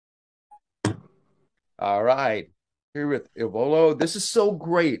All right. Here with VOLO. This is so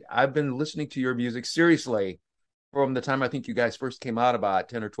great. I've been listening to your music seriously from the time I think you guys first came out about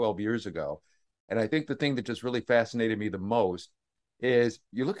 10 or 12 years ago. And I think the thing that just really fascinated me the most is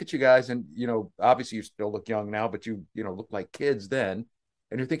you look at you guys and, obviously you still look young now, but you look like kids then.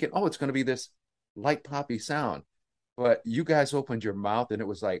 And you're thinking, oh, it's going to be this light poppy sound. But you guys opened your mouth and it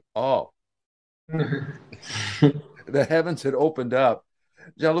was like, oh, the heavens had opened up.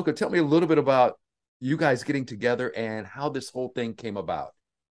 Gianluca, tell me a little bit about you guys getting together and how this whole thing came about.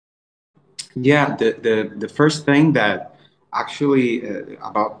 Yeah, the first thing that actually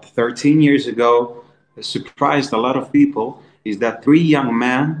about 13 years ago surprised a lot of people is that three young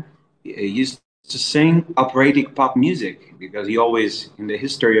men used to sing operatic pop music because he always, in the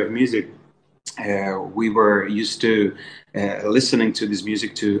history of music, we were used to listening to this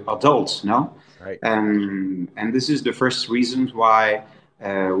music to adults, no? Right. And this is the first reason why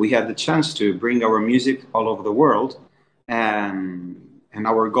we had the chance to bring our music all over the world. And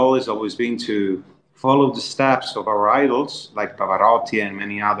our goal has always been to follow the steps of our idols like Pavarotti and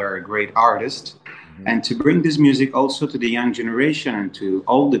many other great artists, Mhm. and to bring this music also to the young generation and to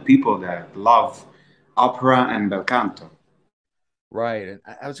all the people that love opera and bel canto. Right. And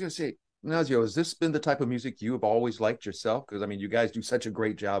I was going to say, Nazio, has this been the type of music you have always liked yourself? Because I mean, you guys do such a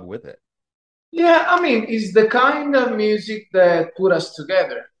great job with it. Yeah, I mean, it's the kind of music that put us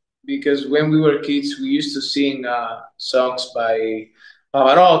together because when we were kids, we used to sing songs by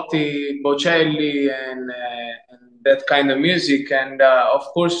Pavarotti, Bocelli, and that kind of music. And of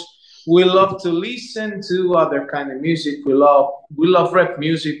course, we love to listen to other kind of music. We love rap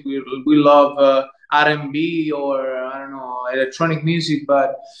music. We love R&B or I don't know electronic music.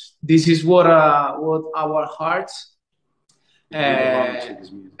 But this is what our hearts We belong uh, to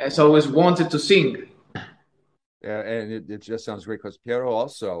this music. has always wanted to sing. Yeah, and it just sounds great because Piero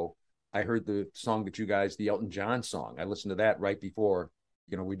also, I heard the song that you guys, the Elton John song. I listened to that right before,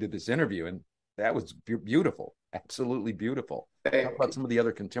 we did this interview, and that was beautiful. Absolutely beautiful. How about some of the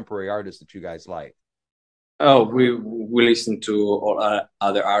other contemporary artists that you guys like? Oh, we listen to all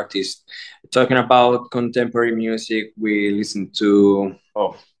other artists. Talking about contemporary music, we listen to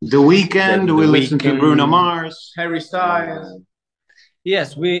The Weeknd, we The listen to Bruno Weeknd. Mars. Harry Styles.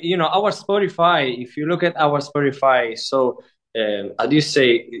 Yes, our Spotify. If you look at our Spotify, so how do you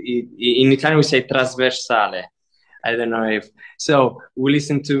say in Italian? We say trasversale. I don't know if so. We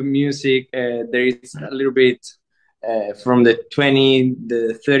listen to music. There is a little bit from the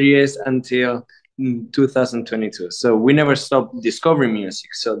 30s until 2022. So we never stop discovering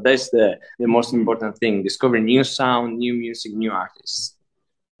music. So that's the most important thing: discovering new sound, new music, new artists.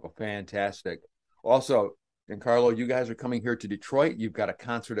 Well, fantastic. Also, Giancarlo, you guys are coming here to Detroit. You've got a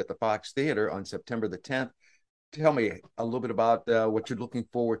concert at the Fox Theater on September the 10th. Tell me a little bit about what you're looking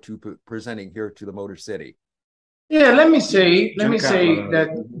forward to presenting here to the Motor City. Yeah, let me say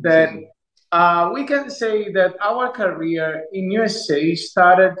Giancarlo. that we can say that our career in USA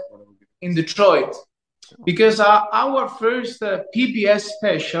started in Detroit because our first PBS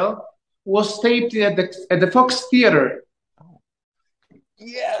special was taped at the Fox Theater. Oh,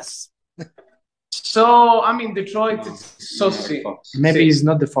 yes. So I mean, Detroit is so sick. Maybe it's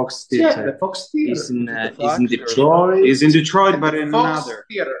not the Fox Yeah, Theater. the Fox Theater. It's in The it's in Fox or- Detroit. He's in Detroit, but in Fox another.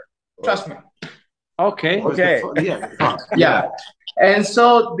 Theater. Trust me. Okay. Okay. Yeah, the Fox. Yeah. And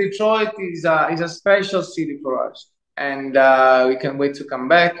so Detroit is a special city for us, and we can wait to come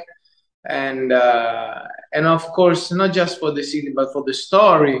back. And of course, not just for the city, but for the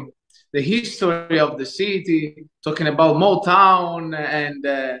story, the history of the city. Talking about Motown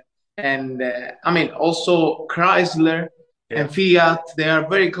and I mean also Chrysler Yeah. and Fiat. They are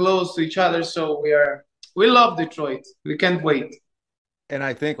very close to each other, so we love Detroit. We can't wait. And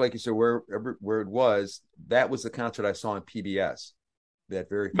I think, like you said, where it was, that was the concert I saw on PBS. That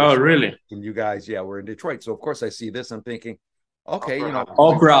very Oh, first really? when you guys, yeah, were in Detroit. So of course I see this. I'm thinking, okay, Opera House.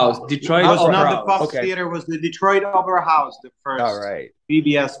 Opera House, Detroit It was Opera not the House. Fox Okay. Theater, it was the Detroit Opera House, the first all right.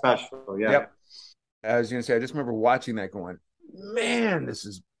 PBS special. Yeah. Yep. I was gonna say, I just remember watching that going, man, this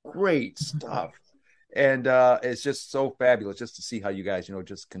is great stuff. And it's just so fabulous just to see how you guys,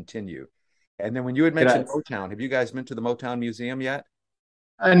 just continue. And then when you had mentioned Grazie. Motown, have you guys been to the Motown Museum yet?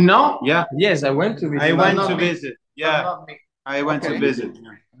 No, Yeah. Yes, I went to I visit. went not to me. visit. Yeah. not me. I went to Okay. visit.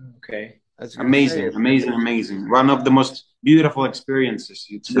 Okay. I was gonna say, Amazing, amazing, amazing. One of the most beautiful experiences.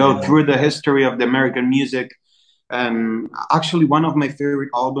 You to go through the history of the American music. Actually, one of my favorite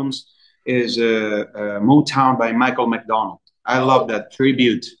albums is Motown by Michael McDonald. I love that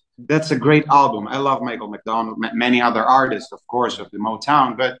tribute. That's a great album. I love Michael McDonald, many other artists, of course, of the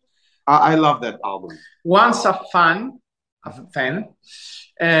Motown, but I love that album. Once a fan a fan,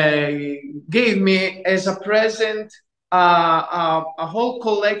 gave me as a present a whole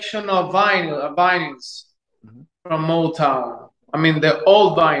collection of vinyls from Motown. I mean, the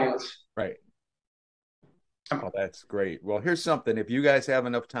old vinyls. Right. Oh, that's great. Well, here's something. If you guys have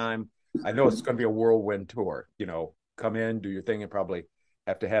enough time, I know it's going to be a whirlwind tour. You know, come in, do your thing, and probably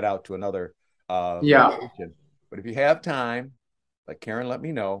have to head out to another location. But if you have time, like Karen, let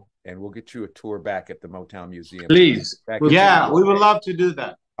me know, and we'll get you a tour back at the Motown Museum. Please. Yeah, we would love to do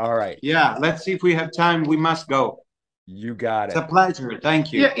that. All right. Yeah, let's see if we have time. We must go. You got it. It's a pleasure.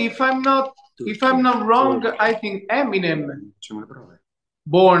 Thank you. Yeah, if I'm not wrong, I think Eminem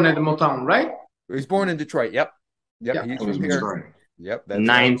born at Motown, right? He was born in Detroit. Yep. Yeah. He's from here. Yep. That's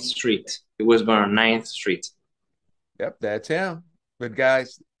 9th Street. He was born on 9th Street. Yep, that's him. But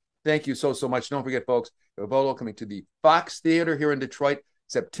guys, thank you so much. Don't forget, folks, VOLO coming to the Fox Theater here in Detroit,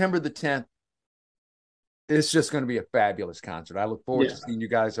 September the 10th. It's just going to be a fabulous concert. I look forward to seeing you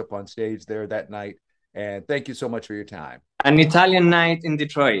guys up on stage there that night. And thank you so much for your time. An Italian night in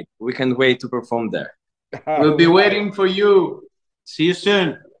Detroit. We can't wait to perform there. We'll be waiting for you. See you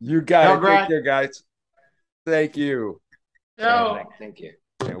soon. You got it. Take care, guys. Thank you. Ciao. Thank you.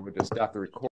 And we'll just stop the recording.